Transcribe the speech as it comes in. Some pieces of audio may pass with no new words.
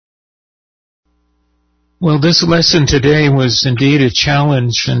Well, this lesson today was indeed a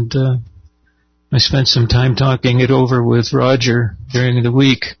challenge, and I spent some time talking it over with Roger during the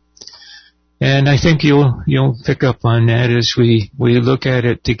week. And I think you'll pick up on that as we look at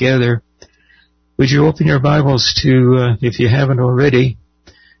it together. Would you open your Bibles to, if you haven't already,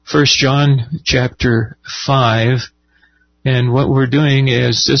 1 John chapter 5. And what we're doing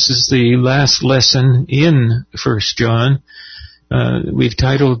is, this is the last lesson in 1 John. We've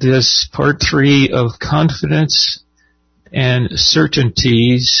titled this Part 3 of Confidence and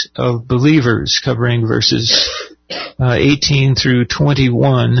Certainties of Believers, covering verses 18 through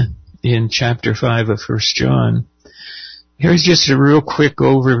 21 in chapter 5 of 1 John. Here's just a real quick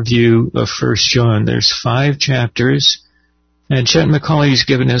overview of 1 John. There's 5 chapters, and Chet McCauley's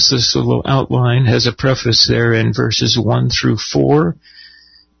given us this little outline, has a preface there in verses 1 through 4.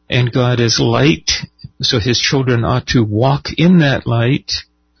 And God is light, so His children ought to walk in that light.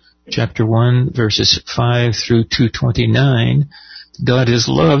 Chapter 1, verses 5 through 229. God is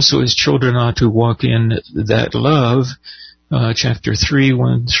love, so His children ought to walk in that love. Chapter 3,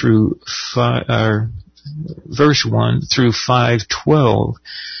 1 through 5, verse 1 through 5:12.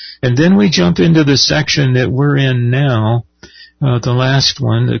 And then we jump into the section that we're in now, the last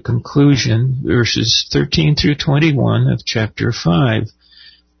one, the conclusion, verses 13 through 21 of chapter 5.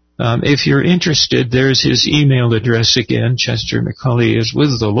 If you're interested, there's his email address again. Chester McCauley is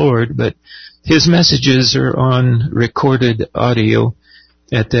with the Lord, but his messages are on recorded audio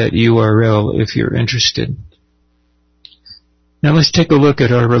at that URL if you're interested. Now let's take a look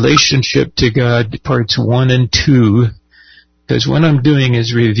at our relationship to God, parts 1 and 2, because what I'm doing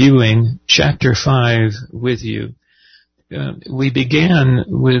is reviewing chapter 5 with you. We began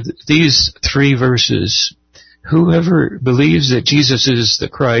with these 3 verses. Whoever believes that Jesus is the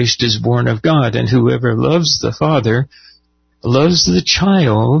Christ is born of God, and whoever loves the Father loves the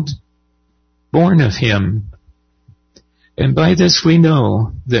child born of Him. And by this we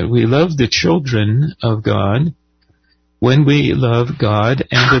know that we love the children of God when we love God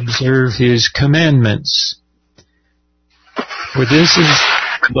and observe His commandments. For this is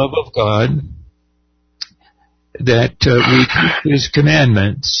the love of God, that we keep His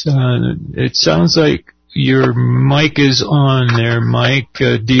commandments. It sounds like your mic is on there, Mike.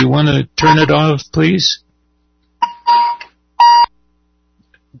 Do you want to turn it off, please?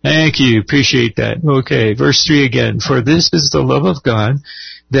 Thank you. Appreciate that. Okay, verse 3 again. For this is the love of God,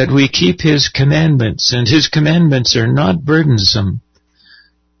 that we keep His commandments, and His commandments are not burdensome.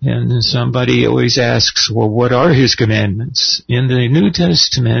 And somebody always asks, well, what are His commandments? In the New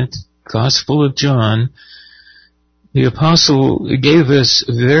Testament, Gospel of John, the apostle gave us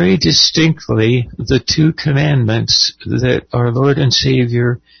very distinctly the 2 commandments that our Lord and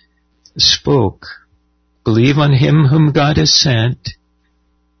Savior spoke. Believe on Him whom God has sent,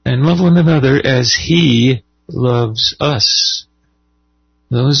 and love one another as He loves us.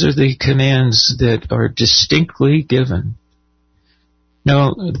 Those are the commands that are distinctly given.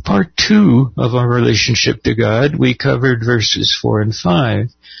 Now, part 2 of our relationship to God, we covered verses 4 and 5.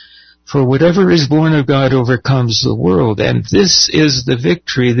 For whatever is born of God overcomes the world, and this is the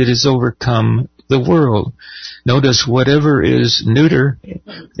victory that has overcome the world. Notice whatever is neuter,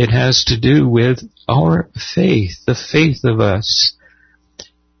 it has to do with our faith, the faith of us.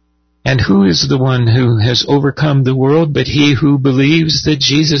 And who is the one who has overcome the world but he who believes that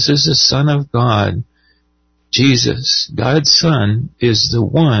Jesus is the Son of God? Jesus, God's Son, is the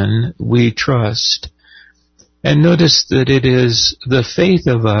one we trust. And notice that it is the faith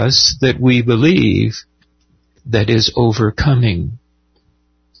of us that we believe that is overcoming.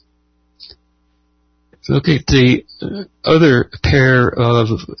 Look at the other pair of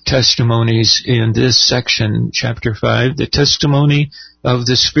testimonies in this section, chapter 5, the testimony of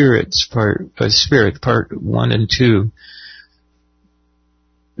the Spirit, part 1 and 2.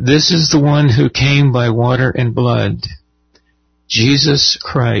 This is the one who came by water and blood, Jesus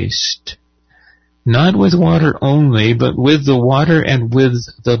Christ. Not with water only, but with the water and with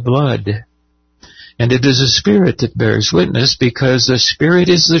the blood. And it is the Spirit that bears witness, because the Spirit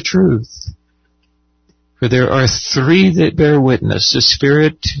is the truth. For there are 3 that bear witness, the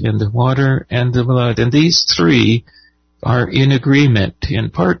Spirit and the water and the blood. And these 3 are in agreement.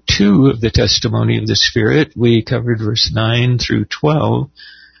 In part 2 of the testimony of the Spirit, we covered verse 9 through 12.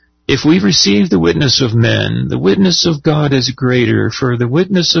 If we receive the witness of men, the witness of God is greater, for the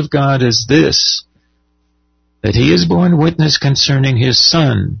witness of God is this, that He has borne witness concerning His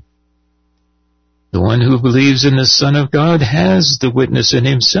Son. The one who believes in the Son of God has the witness in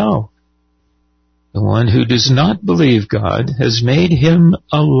himself. The one who does not believe God has made him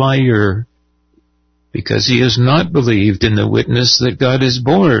a liar, because he has not believed in the witness that God has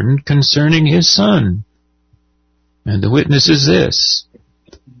borne concerning His Son. And the witness is this,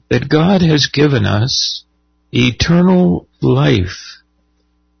 that God has given us eternal life,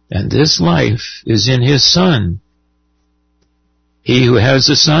 and this life is in His Son. He who has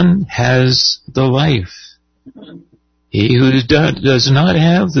the Son has the life. He who does not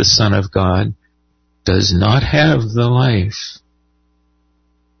have the Son of God does not have the life.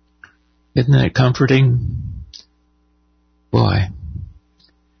 Isn't that comforting? Boy.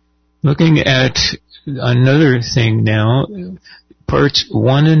 Looking at another thing now, parts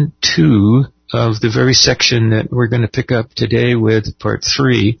 1 and 2 of the very section that we're going to pick up today with part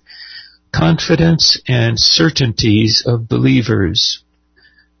 3, confidence and certainties of believers.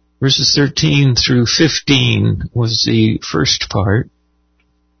 Verses 13 through 15 was the first part.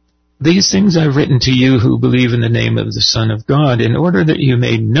 These things I've written to you who believe in the name of the Son of God, in order that you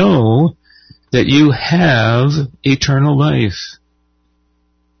may know that you have eternal life.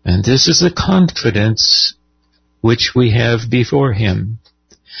 And this is the confidence which we have before Him,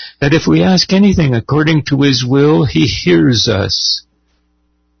 that if we ask anything according to His will, He hears us.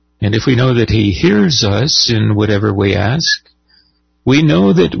 And if we know that He hears us in whatever we ask, we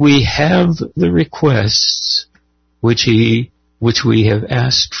know that we have the requests which we have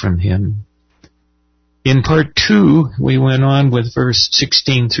asked from Him. In part 2, we went on with verse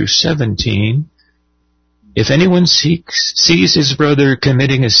 16 through 17. If anyone sees his brother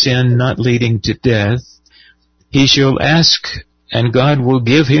committing a sin not leading to death, he shall ask, and God will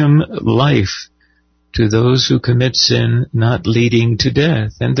give him life to those who commit sin not leading to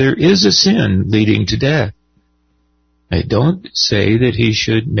death. And there is a sin leading to death. I don't say that he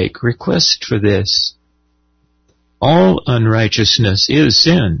should make request for this. All unrighteousness is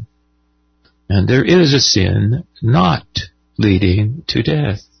sin, and there is a sin not leading to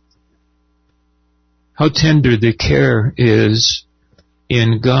death. How tender the care is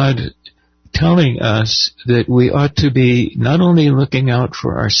in God telling us that we ought to be not only looking out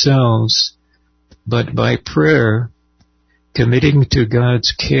for ourselves, but by prayer committing to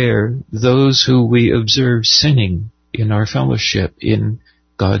God's care those who we observe sinning in our fellowship, in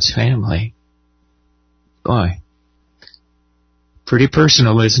God's family. Boy, pretty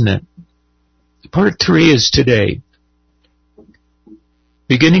personal, isn't it? Part 3 is today.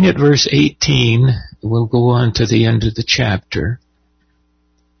 Beginning at verse 18, we'll go on to the end of the chapter.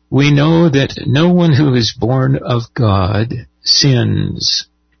 We know that no one who is born of God sins,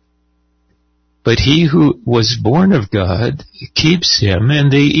 but he who was born of God keeps him,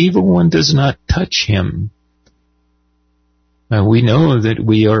 and the evil one does not touch him. We know that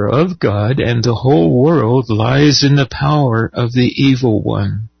we are of God, and the whole world lies in the power of the evil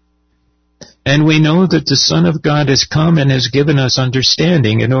one. And we know that the Son of God has come and has given us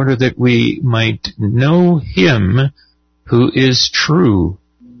understanding in order that we might know Him who is true.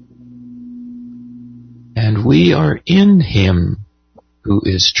 And we are in Him who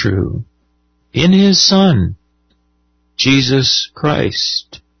is true, in His Son, Jesus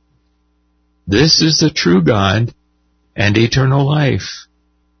Christ. This is the true God and eternal life.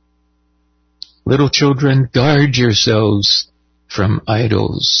 Little children, guard yourselves from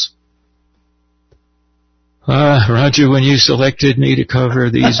idols. Roger, when you selected me to cover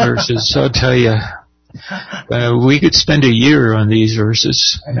these verses, I'll tell you, we could spend a year on these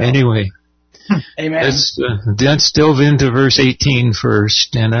verses. Anyway, Amen. Let's delve into verse 18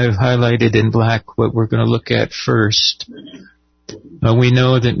 first, and I've highlighted in black what we're going to look at first. We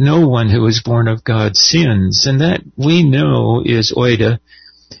know that no one who is born of God sins, and that we know is oida.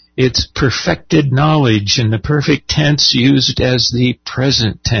 It's perfected knowledge in the perfect tense used as the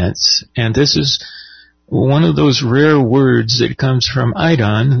present tense. And this is one of those rare words that comes from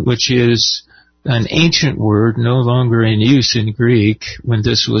eidon, which is an ancient word no longer in use in Greek when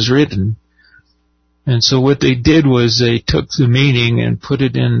this was written. And so what they did was they took the meaning and put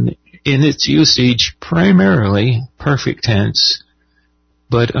it in its usage primarily perfect tense,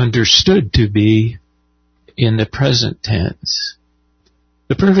 but understood to be in the present tense.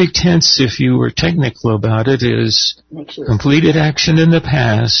 The perfect tense, if you were technical about it, is completed action in the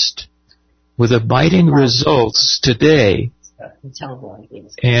past with abiding results today.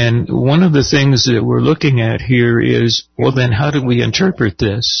 And one of the things that we're looking at here is, well, then how do we interpret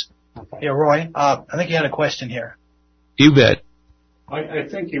this? Yeah, Roy, I think you had a question here. You bet. I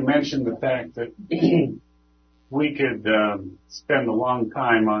think you mentioned the fact that we could spend a long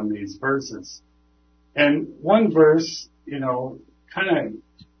time on these verses. And one verse, it's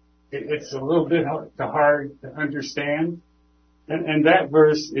a little bit hard to understand. And that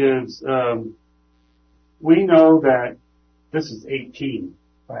verse is, we know that, this is 18,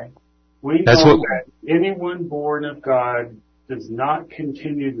 right? We know that anyone born of God does not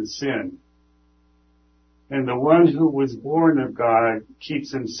continue to sin. and the one who was born of God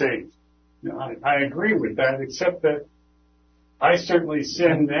keeps him safe. Now, I agree with that, except that I certainly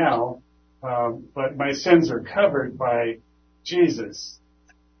sin now, but my sins are covered by Jesus.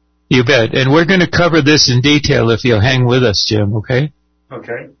 You bet. And we're going to cover this in detail if you'll hang with us, Jim, okay?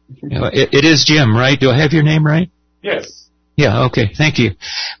 Okay. It is Jim, right? Do I have your name right? Yes. Yeah, okay. Thank you.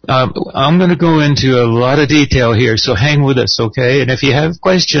 I'm going to go into a lot of detail here, so hang with us, okay? And if you have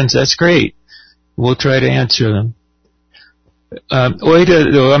questions, that's great. We'll try to answer them.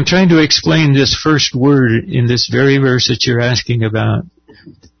 I'm trying to explain this first word in this very verse that you're asking about.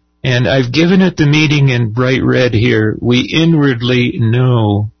 And I've given it the meaning in bright red here. We inwardly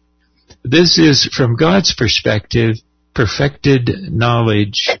know. This is, from God's perspective, perfected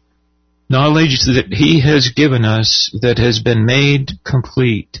knowledge. Knowledge that He has given us that has been made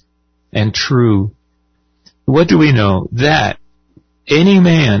complete and true. What do we know? That any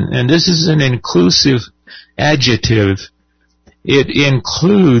man, and this is an inclusive adjective, it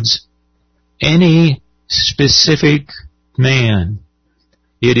includes any specific man.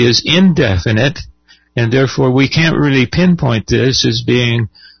 It is indefinite, and therefore we can't really pinpoint this as being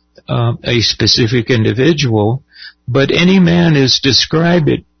a specific individual, but any man is described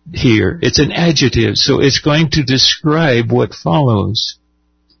here. It's an adjective, so it's going to describe what follows.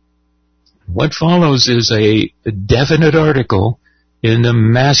 What follows is a definite article in the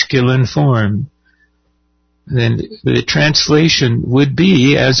masculine form. Then the translation would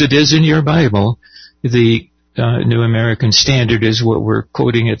be, as it is in your Bible, the New American Standard is what we're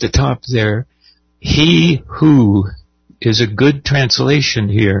quoting at the top there. He who is a good translation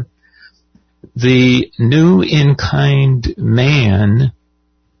here. The new in kind man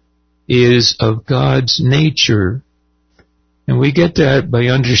is of God's nature. And we get that by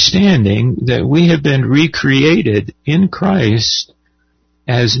understanding that we have been recreated in Christ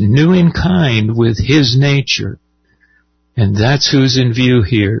as new in kind with His nature. And that's who's in view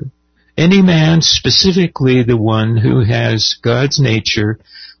here. Any man, specifically the one who has God's nature,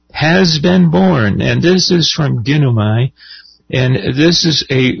 has been born. And this is from Ginomai, and this is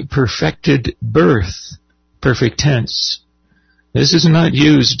a perfected birth, perfect tense. This is not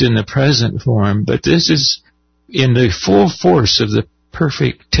used in the present form, but this is in the full force of the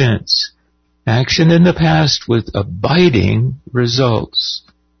perfect tense. Action in the past with abiding results.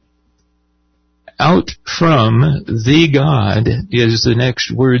 Out from the God is the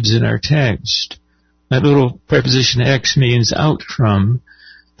next words in our text. That little preposition X means out from.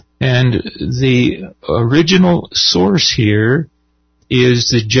 And the original source here is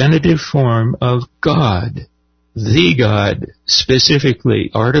the genitive form of God. The God,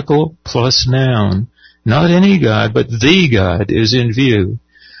 specifically, article plus noun. Not any God, but the God is in view.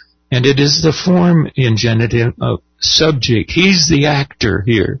 And it is the form in genitive of subject. He's the actor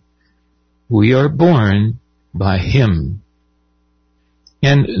here. We are born by Him.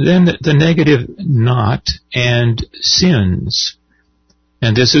 And then the negative not and sins.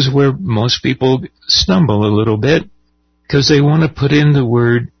 And this is where most people stumble a little bit, because they want to put in the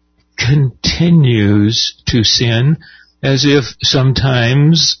word continues to sin, as if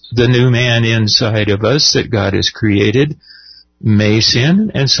sometimes the new man inside of us that God has created may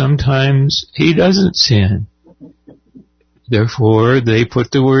sin, and sometimes he doesn't sin. Therefore, they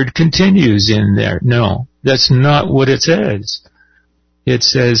put the word continues in there. No, that's not what it says. It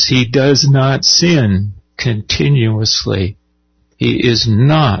says he does not sin continuously. He is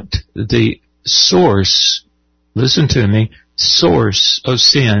not the source. Listen to me. Source of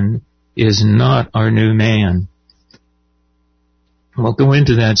sin is not our new man. We'll go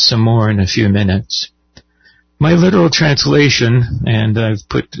into that some more in a few minutes. My literal translation, and I've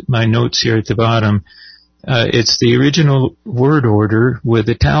put my notes here at the bottom, it's the original word order with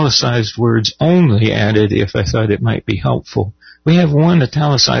italicized words only added if I thought it might be helpful. We have one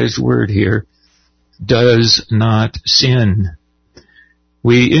italicized word here, does not sin.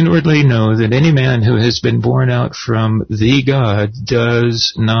 We inwardly know that any man who has been born out from the God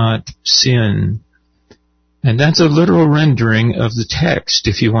does not sin. And that's a literal rendering of the text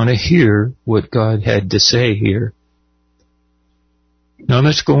if you want to hear what God had to say here. Now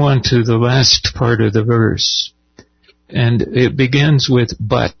let's go on to the last part of the verse. And it begins with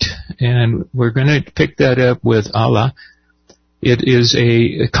but. And we're going to pick that up with Allah. It is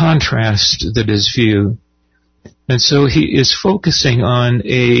a contrast that is viewed. And so he is focusing on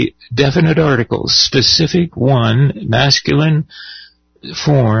a definite article, specific one, masculine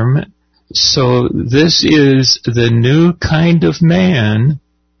form. So this is the new kind of man,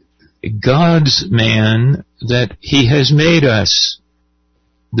 God's man, that He has made us.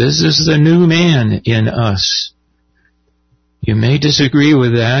 This is the new man in us. You may disagree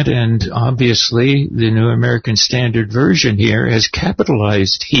with that, and obviously the New American Standard Version here has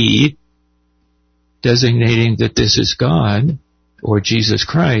capitalized he, designating that this is God or Jesus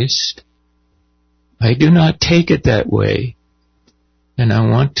Christ. I do not take it that way. And I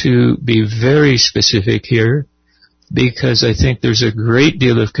want to be very specific here because I think there's a great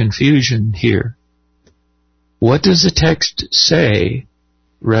deal of confusion here. What does the text say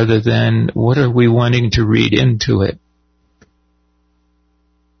rather than what are we wanting to read into it?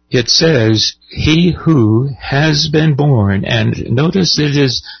 It says, he who has been born, and notice it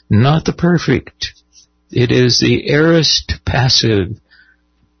is not the perfect. It is the aorist passive.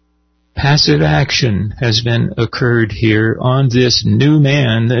 Passive action has been occurred here on this new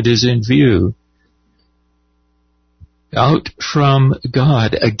man that is in view. Out from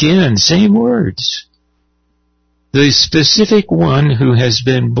God. Again, same words. The specific one who has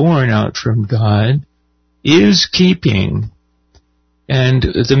been born out from God is keeping. And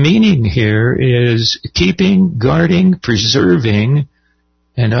the meaning here is keeping, guarding, preserving,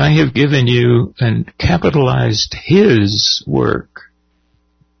 and I have given you and capitalized his work.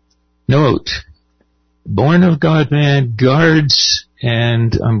 Note, born of God man guards,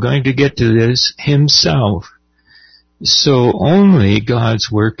 and I'm going to get to this, himself. So only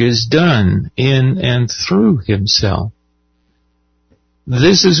God's work is done in and through himself.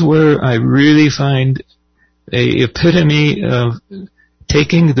 This is where I really find a epitome of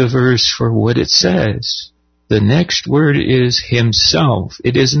taking the verse for what it says. The next word is himself.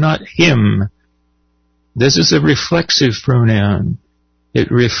 It is not him. This is a reflexive pronoun. It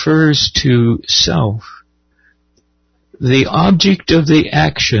refers to self. The object of the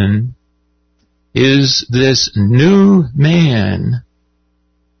action is this new man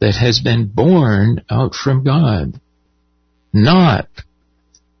that has been born out from God, not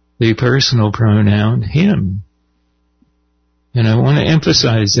the personal pronoun him. And I want to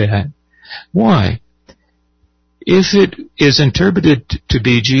emphasize that. Why? If it is interpreted to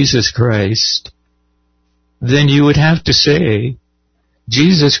be Jesus Christ, then you would have to say,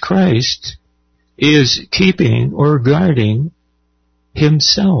 Jesus Christ is keeping or guarding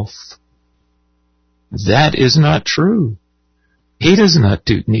himself. That is not true. He does not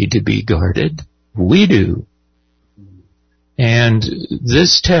need to be guarded. We do. And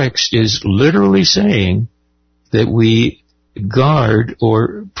this text is literally saying that we guard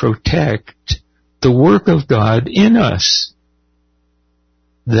or protect the work of God in us.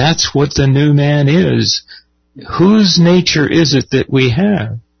 That's what the new man is. Whose nature is it that we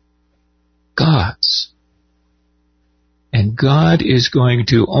have? God's. And God is going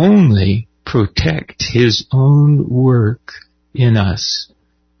to only protect his own work in us.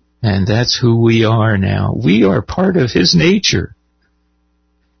 And that's who we are now. We are part of his nature.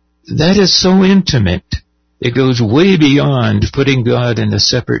 That is so intimate. It goes way beyond putting God in a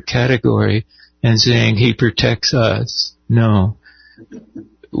separate category and saying he protects us. No.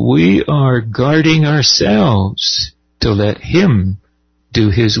 We are guarding ourselves to let him do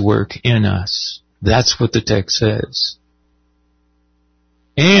his work in us. That's what the text says.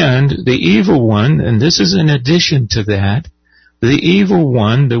 And the evil one, and this is in addition to that, the evil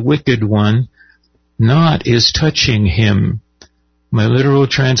one, the wicked one, not is touching him. My literal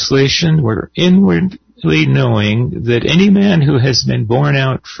translation, we're inwardly knowing that any man who has been born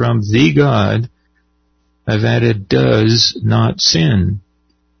out from the God, I've added does not sin.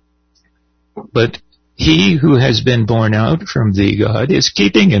 But he who has been born out from the God is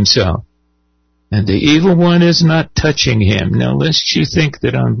keeping himself. And the evil one is not touching him. Now, lest you think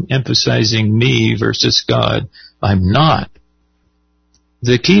that I'm emphasizing me versus God, I'm not.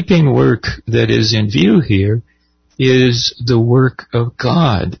 The keeping work that is in view here is the work of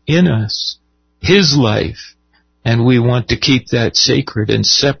God in us, his life. And we want to keep that sacred and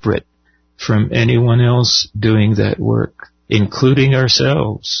separate from anyone else doing that work, including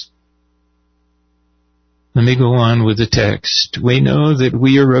ourselves. Let me go on with the text. We know that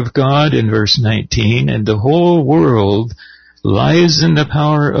we are of God in verse 19, and the whole world lies in the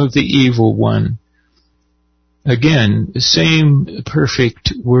power of the evil one. Again, same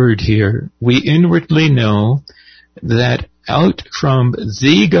perfect word here. We inwardly know that out from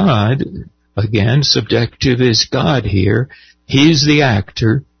the God, again, subjective is God here, he's the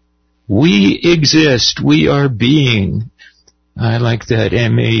actor, we exist, we are being. I like that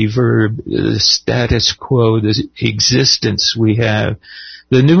MA verb, the status quo, the existence we have.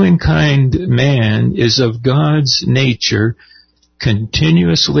 The new and kind man is of God's nature,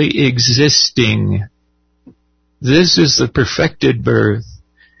 continuously existing. This is the perfected birth.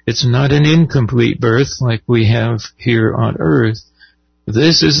 It's not an incomplete birth like we have here on earth.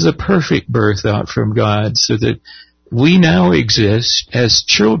 This is the perfect birth out from God, so that we now exist as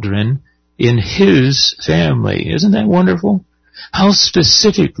children in His family. Isn't that wonderful? How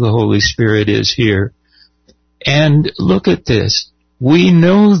specific the Holy Spirit is here. And look at this. We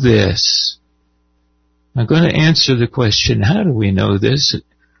know this. I'm going to answer the question, how do we know this?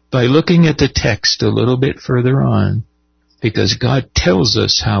 By looking at the text a little bit further on, because God tells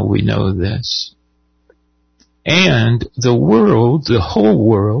us how we know this. And the world, the whole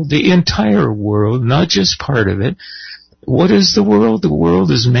world, the entire world, not just part of it. What is the world? The world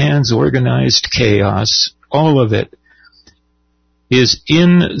is man's organized chaos. All of it is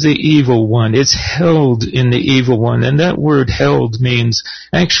in the evil one. It's held in the evil one. And that word held means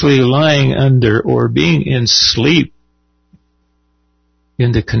actually lying under or being in sleep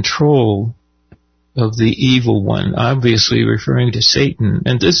in the control of the evil one, obviously referring to Satan.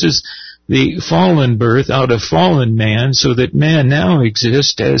 And this is the fallen birth out of fallen man, so that man now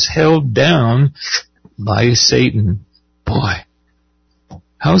exists as held down by Satan. Boy,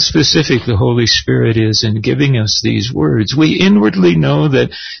 how specific the Holy Spirit is in giving us these words. We inwardly know that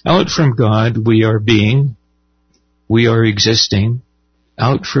out from God we are being, we are existing,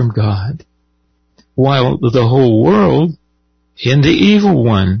 out from God, while the whole world in the evil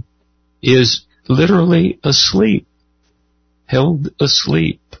one is literally asleep, held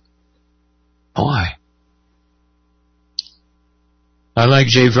asleep. Boy. I like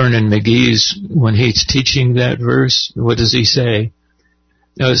J. Vernon McGee's, when he's teaching that verse, what does he say?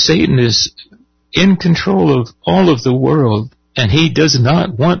 Satan is in control of all of the world, and he does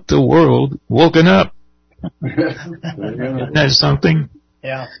not want the world woken up. Isn't that something?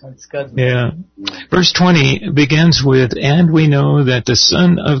 Yeah, that's good. Yeah. Verse 20 begins with, and we know that the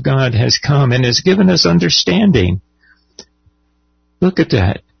Son of God has come and has given us understanding. Look at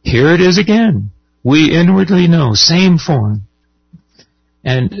that. Here it is again. We inwardly know, same form.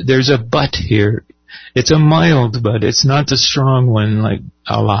 And there's a but here. It's a mild but. It's not the strong one like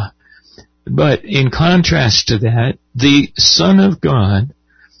Allah. But in contrast to that, the Son of God,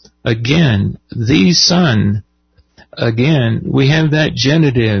 again, the Son, again, we have that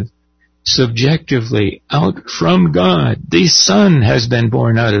genitive, subjectively, out from God. The Son has been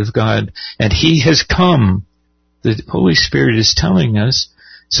born out of God, and He has come. The Holy Spirit is telling us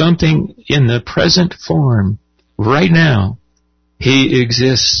something in the present form, right now. He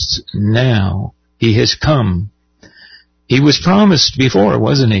exists now. He has come. He was promised before,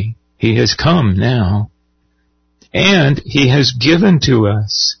 wasn't He? He has come now. And He has given to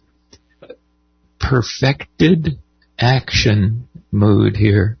us perfected action mood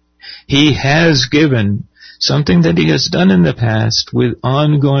here. He has given something that He has done in the past with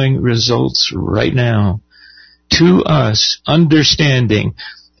ongoing results right now to us, understanding.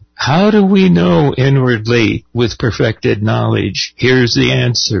 How do we know inwardly with perfected knowledge? Here's the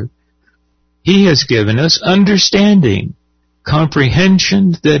answer. He has given us understanding,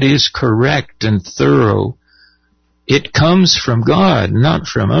 comprehension that is correct and thorough. It comes from God, not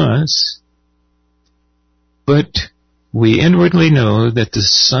from us. But we inwardly know that the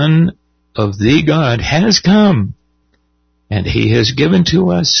Son of the God has come, and He has given to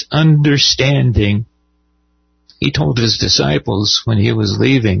us understanding. He told His disciples when He was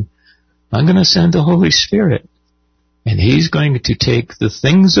leaving, I'm going to send the Holy Spirit, and He's going to take the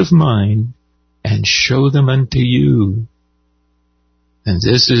things of mine and show them unto you. And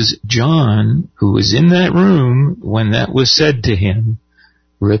this is John, who was in that room when that was said to him,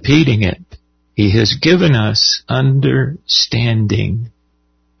 repeating it. He has given us understanding.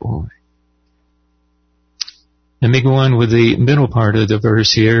 Boy. Let me go on with the middle part of the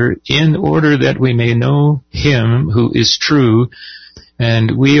verse here. In order that we may know Him who is true,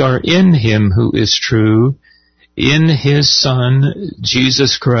 and we are in Him who is true, in His Son,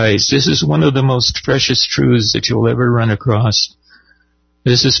 Jesus Christ. This is one of the most precious truths that you'll ever run across.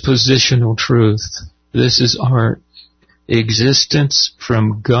 This is positional truth. This is our existence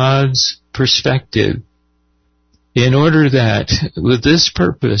from God's perspective. In order that, with this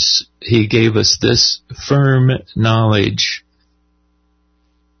purpose, He gave us this firm knowledge,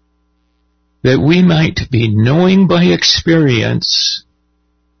 that we might be knowing by experience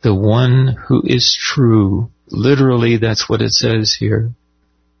the one who is true. Literally, that's what it says here.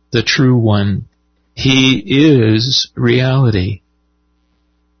 The true one. He is reality.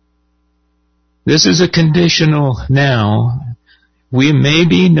 This is a conditional now. We may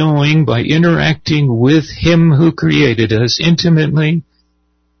be knowing by interacting with Him who created us intimately,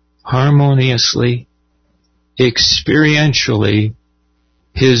 harmoniously, experientially,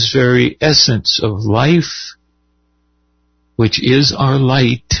 His very essence of life, which is our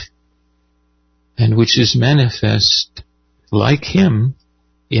light, and which is manifest like Him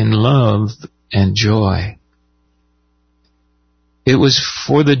in love and joy. It was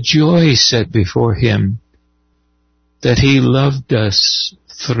for the joy set before him that he loved us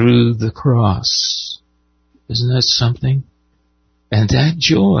through the cross. Isn't that something? And that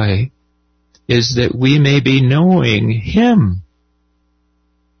joy is that we may be knowing him.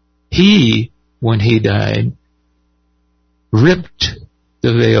 He, when he died, ripped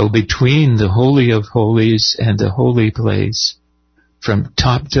the veil between the Holy of Holies and the holy place from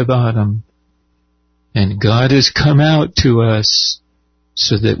top to bottom. And God has come out to us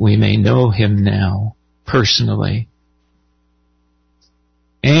so that we may know him now, personally.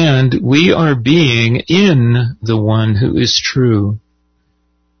 And we are being in the one who is true.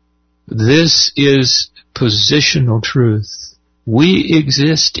 This is positional truth. We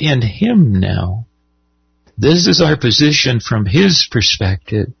exist in him now. This is our position from his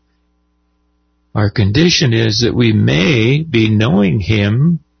perspective. Our condition is that we may be knowing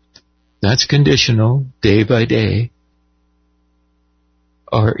him. That's conditional, day by day.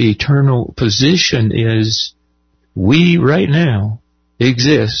 Our eternal position is we right now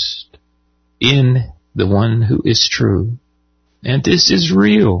exist in the one who is true. And this is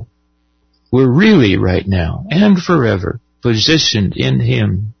real. We're really right now and forever positioned in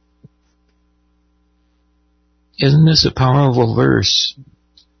him. Isn't this a powerful verse?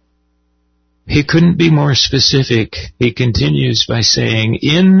 He couldn't be more specific. He continues by saying,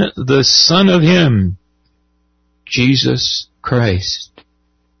 in the Son of him, Jesus Christ.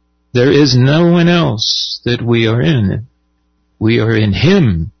 There is no one else that we are in. We are in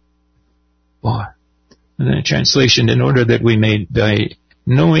him. Boy. And then a translation, in order that we may, by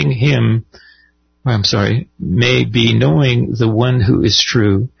knowing him, may be knowing the one who is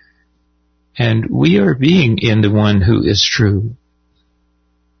true. And we are being in the one who is true.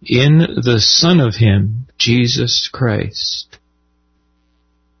 In the Son of him, Jesus Christ.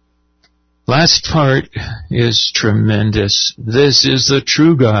 Last part is tremendous. This is the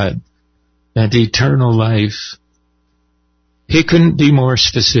true God and eternal life. He couldn't be more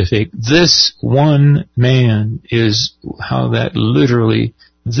specific. This one man is how that literally,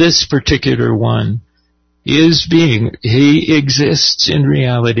 this particular one is being. He exists in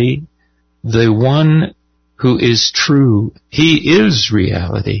reality. The one who is true. He is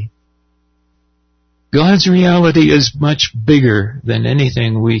reality. God's reality is much bigger than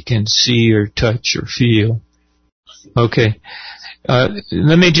anything we can see or touch or feel. Okay.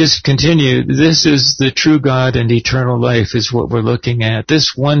 Let me just continue. This is the true God and eternal life is what we're looking at.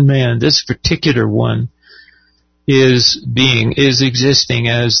 This one man, this particular one, is existing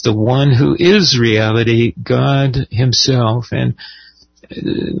as the one who is reality, God himself. And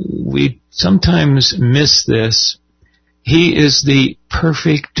we sometimes miss this. He is the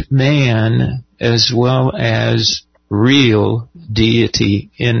perfect man as well as real deity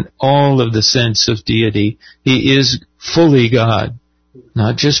in all of the sense of deity. He is fully God,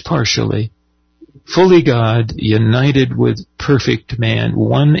 not just partially. Fully God, united with perfect man.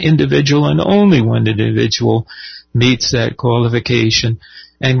 One individual and only one individual meets that qualification.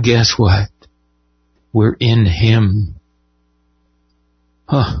 And guess what? We're in him.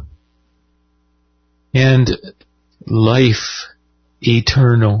 And life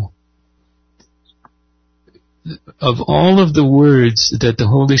eternal. Of all of the words that the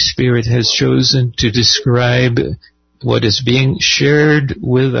Holy Spirit has chosen to describe what is being shared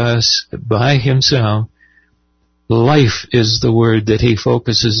with us by himself, life is the word that he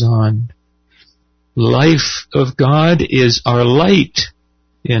focuses on. Life of God is our light.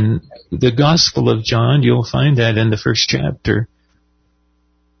 In the Gospel of John, you'll find that in the first chapter.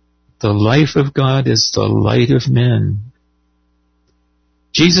 The life of God is the light of men.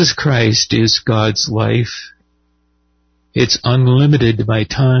 Jesus Christ is God's life. It's unlimited by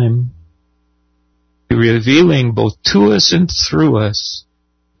time, revealing both to us and through us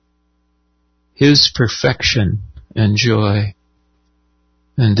his perfection and joy.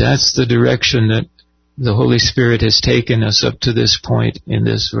 And that's the direction that the Holy Spirit has taken us up to this point in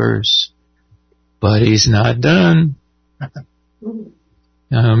this verse. But he's not done.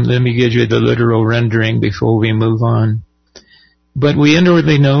 Let me give you the literal rendering before we move on. But we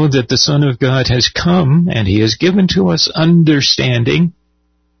inwardly know that the Son of God has come, and he has given to us understanding,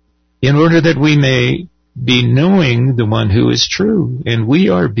 in order that we may be knowing the one who is true. And we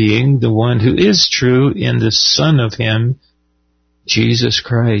are being the one who is true in the Son of him, Jesus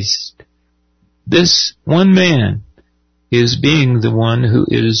Christ. This one man is being the one who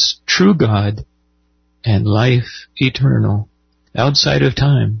is true God and life eternal, outside of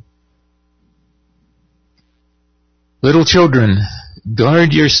time. Little children,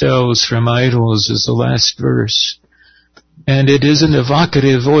 guard yourselves from idols is the last verse. And it is an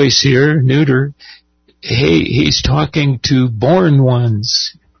evocative voice here, neuter. he's talking to born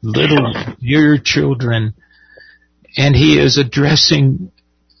ones, little, dear children, and he is addressing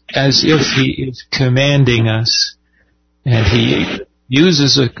as if he is commanding us. And he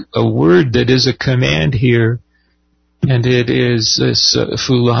uses a word that is a command here, and it is this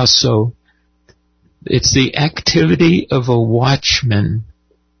phulasso. It's the activity of a watchman.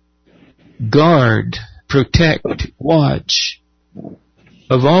 Guard, protect, watch.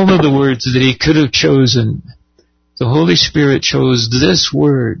 Of all of the words that he could have chosen, the Holy Spirit chose this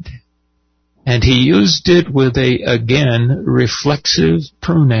word, and he used it with a, again, reflexive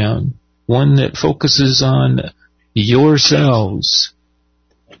pronoun, one that focuses on yourselves.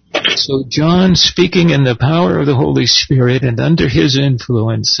 So John, speaking in the power of the Holy Spirit and under his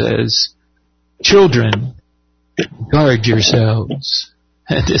influence, says, children, guard yourselves.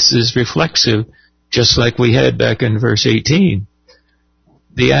 And this is reflexive, just like we had back in verse 18.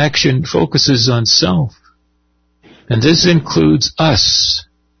 The action focuses on self. And this includes us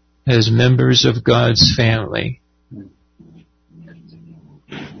as members of God's family.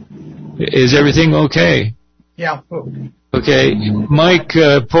 Is everything okay? Yeah. Okay. Mike,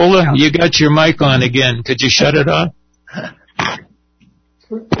 Pola, you got your mic on again. Could you shut it off?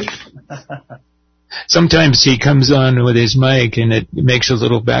 Sometimes he comes on with his mic and it makes a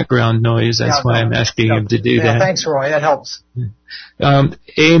little background noise. That's why I'm asking him to do that. Thanks, Roy. That helps.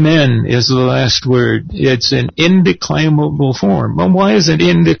 Amen is the last word. It's an indeclinable form. Well, why is it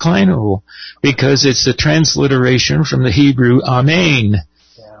indeclinable? Because it's the transliteration from the Hebrew amen.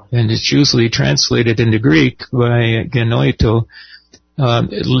 Yeah. And it's usually translated into Greek by genoito.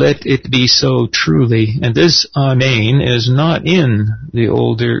 Let it be so truly. And this amen is not in the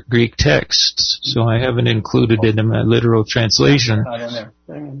older Greek texts, so I haven't included it in my literal translation. Not in there.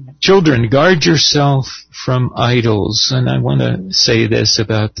 Children, guard yourself from idols. And I want to say this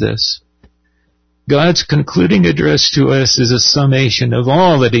about this. God's concluding address to us is a summation of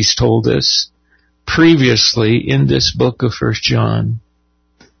all that he's told us previously in this book of 1 John.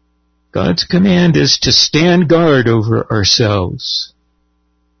 God's command is to stand guard over ourselves,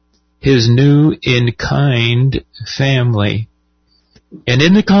 his new in-kind family. And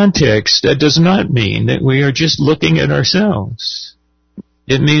in the context, that does not mean that we are just looking at ourselves.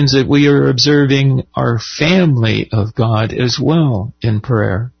 It means that we are observing our family of God as well in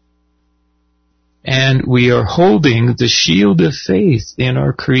prayer. And we are holding the shield of faith in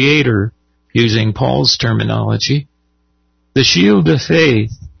our Creator, using Paul's terminology, the shield of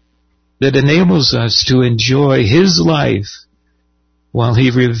faith that enables us to enjoy his life while he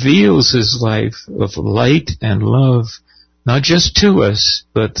reveals his life of light and love, not just to us,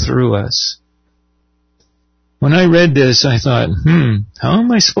 but through us. When I read this, I thought, how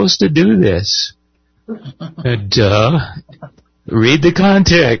am I supposed to do this? Duh. Read the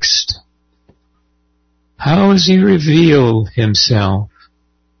context. How does he reveal himself?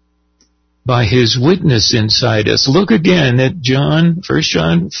 By his witness inside us. Look again at 1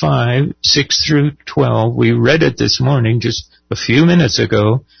 John 5, 6 through 12. We read it this morning, just a few minutes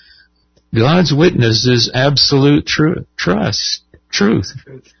ago. God's witness is absolute truth.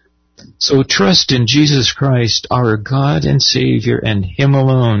 So trust in Jesus Christ, our God and Savior, and him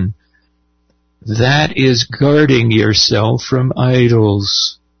alone. That is guarding yourself from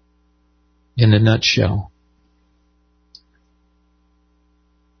idols, in a nutshell.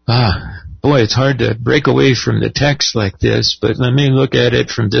 Boy, it's hard to break away from the text like this, but let me look at it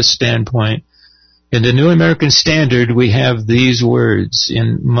from this standpoint. In the New American Standard, we have these words.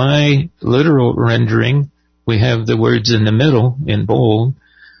 In my literal rendering, we have the words in the middle in bold.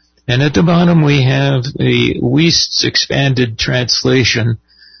 And at the bottom, we have the Wuest's expanded translation.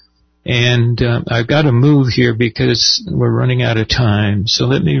 And I've got to move here because we're running out of time. So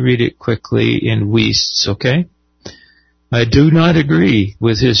let me read it quickly in Wuest's, okay? I do not agree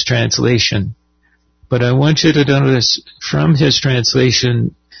with his translation, but I want you to notice from his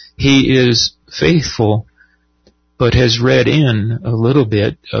translation, he is faithful, but has read in a little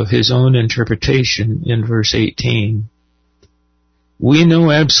bit of his own interpretation in verse 18. We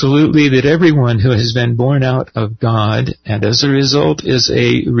know absolutely that everyone who has been born out of God, and as a result is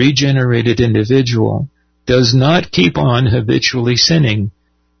a regenerated individual, does not keep on habitually sinning.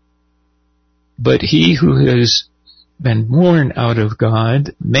 But he who has been born out of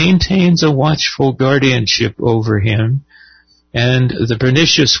God maintains a watchful guardianship over him, and the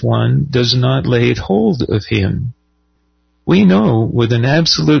pernicious one does not lay hold of him. We know with an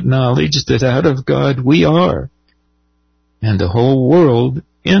absolute knowledge that out of God we are, and the whole world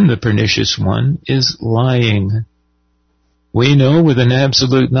in the pernicious one is lying. We know with an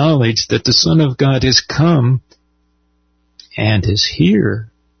absolute knowledge that the Son of God is come and is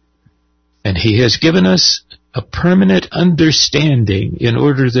here. And He has given us a permanent understanding in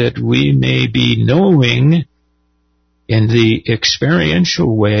order that we may be knowing in the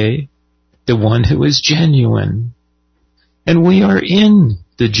experiential way the one who is genuine. And we are in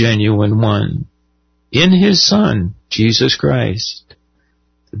the genuine one, in His Son, Jesus Christ.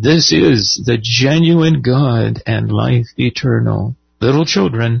 This is the genuine God and life eternal. Little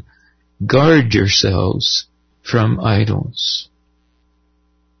children, guard yourselves from idols.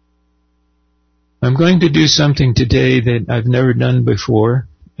 I'm going to do something today that I've never done before.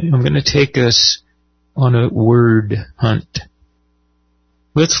 I'm going to take us on a word hunt.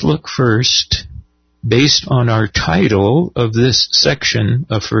 Let's look first, based on our title of this section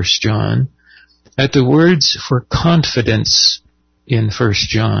of 1 John, at the words for confidence in 1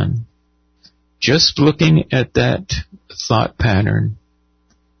 John. Just looking at that thought pattern.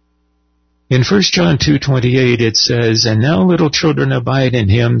 In 1 John 2:28 it says, "And now little children abide in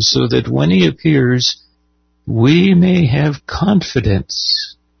Him, so that when He appears, we may have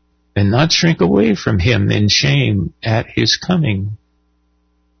confidence and not shrink away from Him in shame at His coming."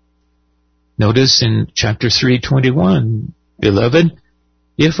 Notice in chapter 3:21, "Beloved,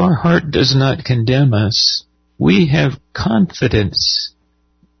 if our heart does not condemn us, we have confidence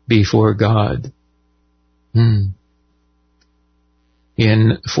before God."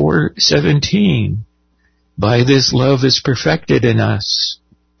 In 4:17, "By this love is perfected in us."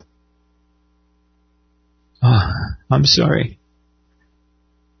 I'm sorry.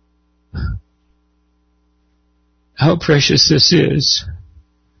 How precious this is.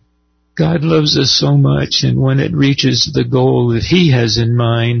 God loves us so much, and when it reaches the goal that He has in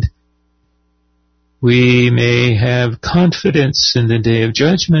mind, we may have confidence in the day of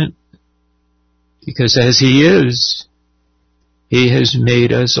judgment, because as He is, He has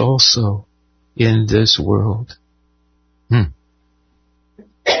made us also in this world. In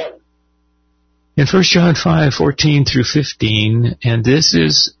 1 John 5:14 through 15, "And this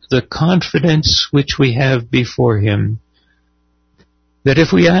is the confidence which we have before Him, that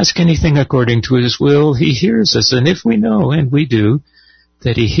if we ask anything according to His will, He hears us. And if we know, and we do,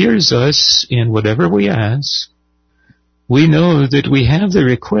 that He hears us in whatever we ask, we know that we have the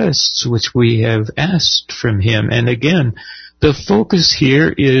requests which we have asked from Him." And again, the focus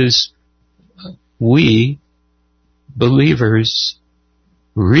here is we, believers,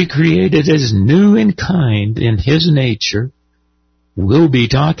 recreated as new in kind in His nature, will be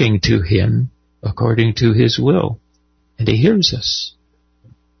talking to Him according to His will. And He hears us,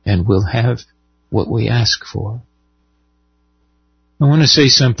 and we'll have what we ask for. I want to say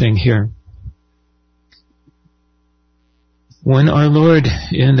something here. When our Lord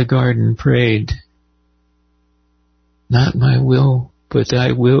in the garden prayed, "Not my will, but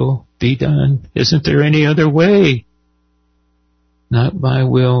thy will be done." Isn't there any other way? Not my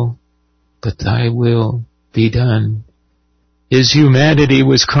will, but thy will be done. His humanity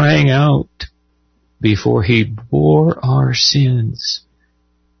was crying out before He bore our sins.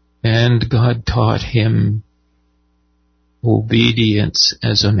 And God taught Him obedience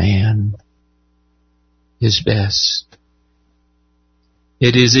as a man is best.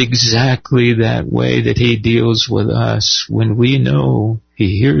 It is exactly that way that He deals with us. When we know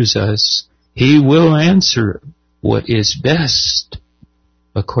He hears us, He will answer what is best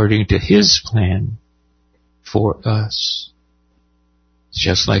according to His plan for us.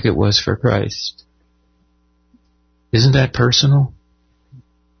 Just like it was for Christ. Isn't that personal?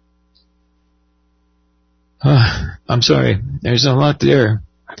 I'm sorry, there's a lot there.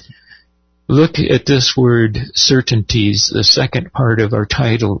 Look at this word, certainties, the second part of our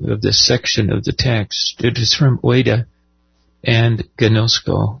title of this section of the text. It is from oida and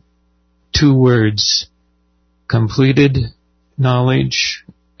gnosko. Two words, completed knowledge,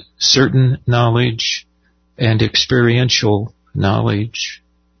 certain knowledge, and experiential knowledge.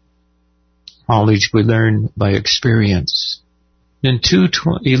 Knowledge we learn by experience. In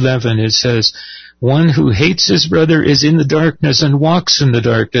 2:11 it says, "One who hates his brother is in the darkness and walks in the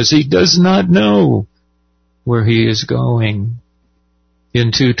darkness. He does not know where he is going."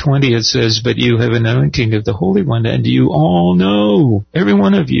 In 2:20 it says, "But you have an anointing of the Holy One, and you all know," every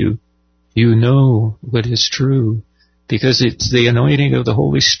one of you, "you know what is true," because it's the anointing of the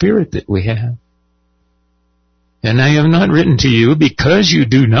Holy Spirit that we have. "And I have not written to you because you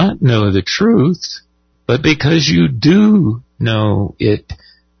do not know the truth, but because you do know it."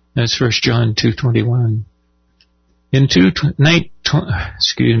 That's 1 John 2:21. In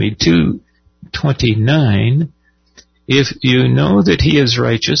 2:29, "If you know that He is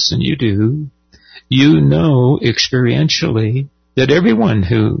righteous," and you do, "you know experientially that everyone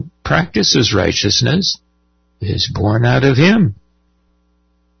who practices righteousness is born out of Him."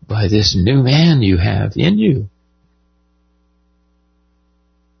 by this new man you have in you.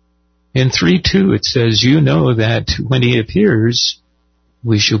 In 3:2 it says, you know that when he appears,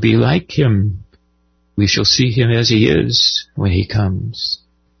 we shall be like him. We shall see him as he is when he comes.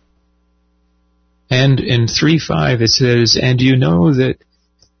 And in 3:5 it says, and you know that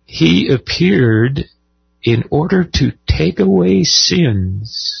he appeared in order to take away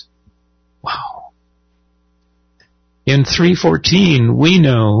sins. Wow. In 3:14 we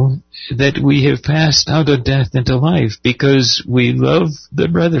know that we have passed out of death into life because we love the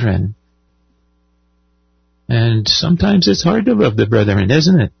brethren. And sometimes it's hard to love the brethren,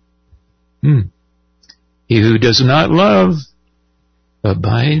 isn't it? He who does not love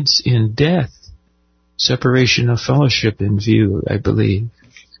abides in death. Separation of fellowship in view, I believe.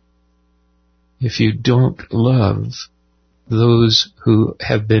 If you don't love those who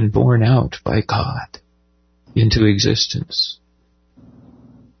have been born out by God into existence.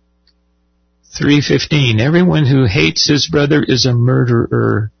 3:15, everyone who hates his brother is a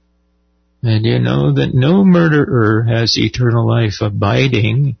murderer. And you know that no murderer has eternal life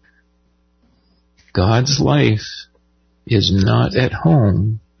abiding. God's life is not at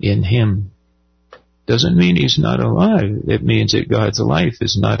home in him. Doesn't mean he's not alive. It means that God's life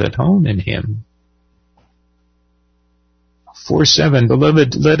is not at home in him. 4:7,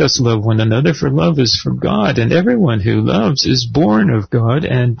 beloved, let us love one another, for love is from God, and everyone who loves is born of God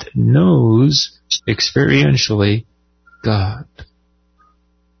and knows experientially God.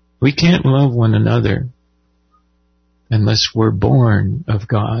 We can't love one another unless we're born of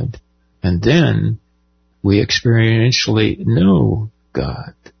God, and then we experientially know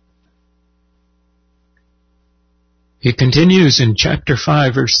God. He continues in chapter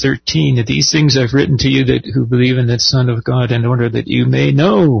 5, verse 13, these things I've written to you that who believe in the Son of God, in order that you may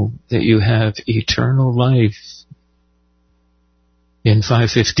know that you have eternal life. In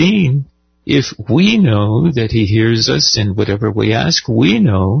 5:15, if we know that he hears us in whatever we ask, we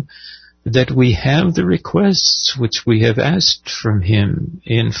know that we have the requests which we have asked from him.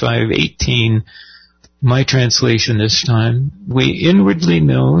 In 5:18, my translation this time, we inwardly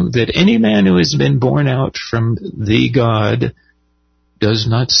know that any man who has been born out from the God does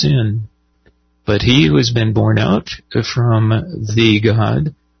not sin. But he who has been born out from the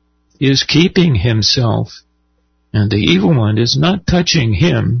God is keeping himself, and the evil one is not touching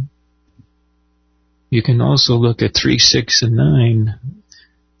him. You can also look at 3:6 and 9.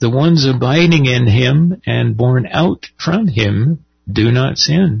 The ones abiding in him and born out from him do not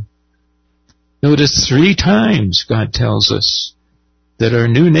sin. Notice 3 times God tells us that our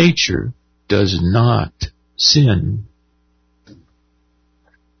new nature does not sin.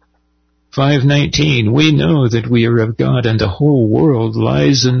 5:19, we know that we are of God and the whole world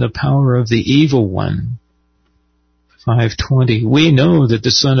lies in the power of the evil one. 5:20, we know that the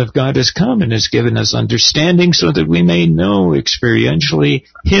Son of God has come and has given us understanding so that we may know experientially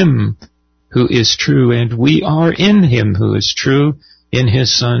him who is true, and we are in him who is true, in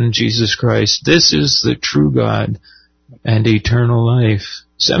his Son, Jesus Christ. This is the true God and eternal life.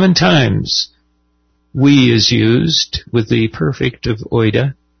 7 times we is used with the perfect of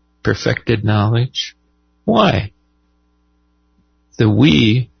oida, perfected knowledge. Why? The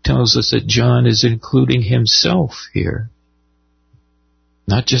we tells us that John is including himself here,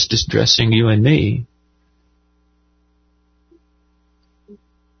 not just addressing you and me.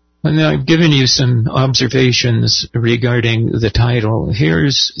 And I've given you some observations regarding the title.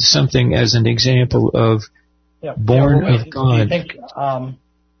 Here's something as an example of born of God. Do you think,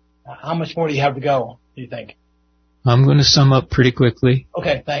 how much more do you have to go, do you think? I'm going to sum up pretty quickly.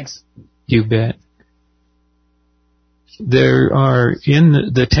 Okay, thanks. You bet. There are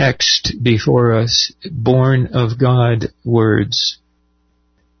in the text before us born of God words.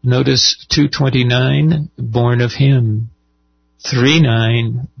 Notice 2:29, born of him.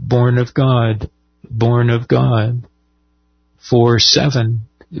 3:9, born of God, born of God. 4:7,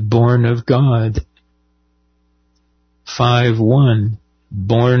 born of God. 5:1,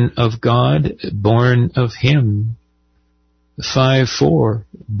 born of God, born of him. 5:4,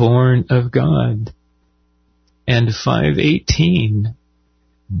 born of God. And 5:18,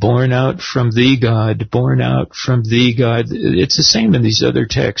 born out from the God, born out from the God. It's the same in these other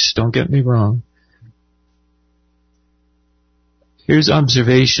texts, don't get me wrong. Here's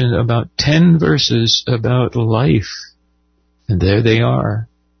observation about 10 verses about life, and there they are.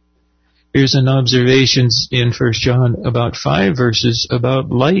 Here's an observation in 1 John about 5 verses about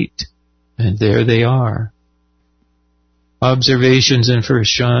light, and there they are. Observations in 1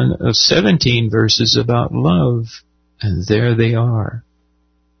 John of 17 verses about love, and there they are.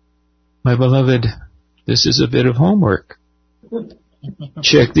 My beloved, this is a bit of homework.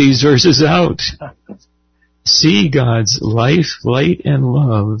 Check these verses out. See God's life, light, and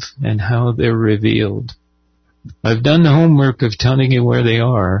love, and how they're revealed. I've done the homework of telling you where they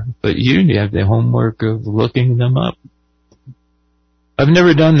are, but you have the homework of looking them up. I've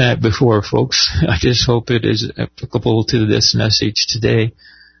never done that before, folks. I just hope it is applicable to this message today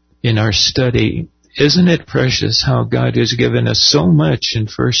in our study. Isn't it precious how God has given us so much in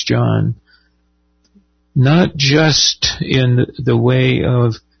 1 John, not just in the way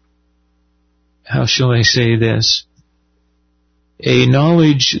of, how shall I say this, a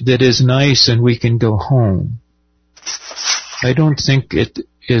knowledge that is nice and we can go home. I don't think it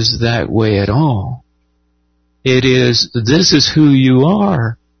is that way at all. It is, this is who you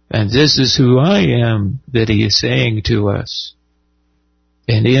are, and this is who I am, that he is saying to us.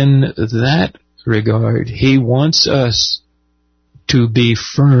 And in that regard, he wants us to be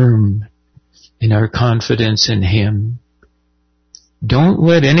firm in our confidence in him. Don't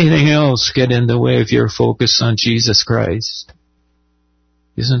let anything else get in the way of your focus on Jesus Christ.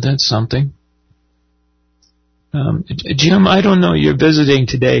 Isn't that something? Jim, I don't know, you're visiting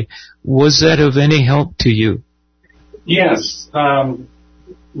today. Was that of any help to you? Yes.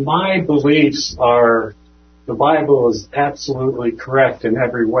 My beliefs are, the Bible is absolutely correct in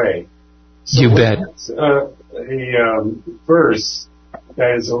every way. So You bet. A verse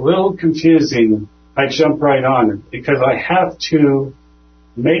that is a little confusing, I jump right on it because I have to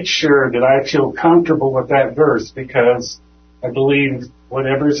make sure that I feel comfortable with that verse because I believe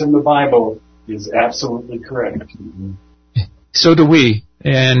whatever's in the Bible is absolutely correct. So do we.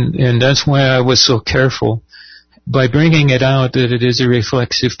 And that's why I was so careful by bringing it out that it is a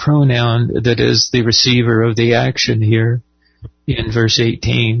reflexive pronoun that is the receiver of the action here in verse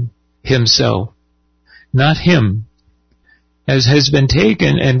 18, himself, not him, as has been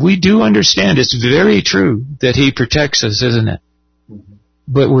taken, and we do understand it's very true that he protects us, isn't it?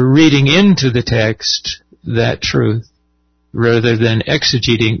 But we're reading into the text that truth rather than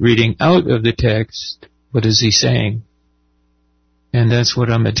exegeting, reading out of the text, what is he saying? And that's what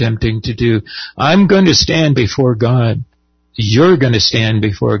I'm attempting to do. I'm going to stand before God. You're going to stand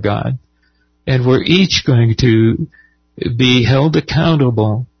before God. And we're each going to be held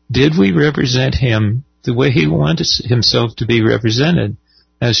accountable. Did we represent him the way he wanted himself to be represented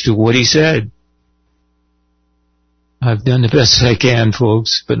as to what he said? I've done the best I can,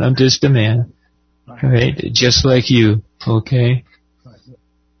 folks, but I'm just a man. Right? Just like you. Okay?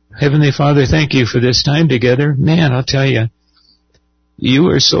 Heavenly Father, thank you for this time together. Man, I'll tell you, you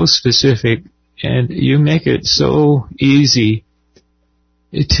are so specific and you make it so easy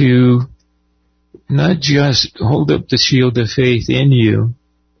to not just hold up the shield of faith in you,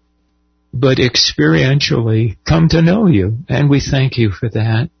 but experientially come to know you. And we thank you for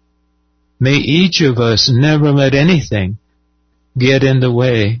that. May each of us never let anything get in the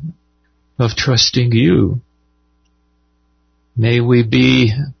way of trusting you. May we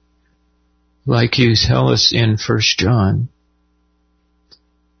be, like you tell us in 1 John,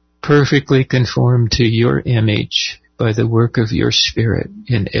 perfectly conformed to your image by the work of your Spirit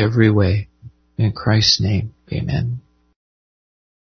in every way. In Christ's name, amen.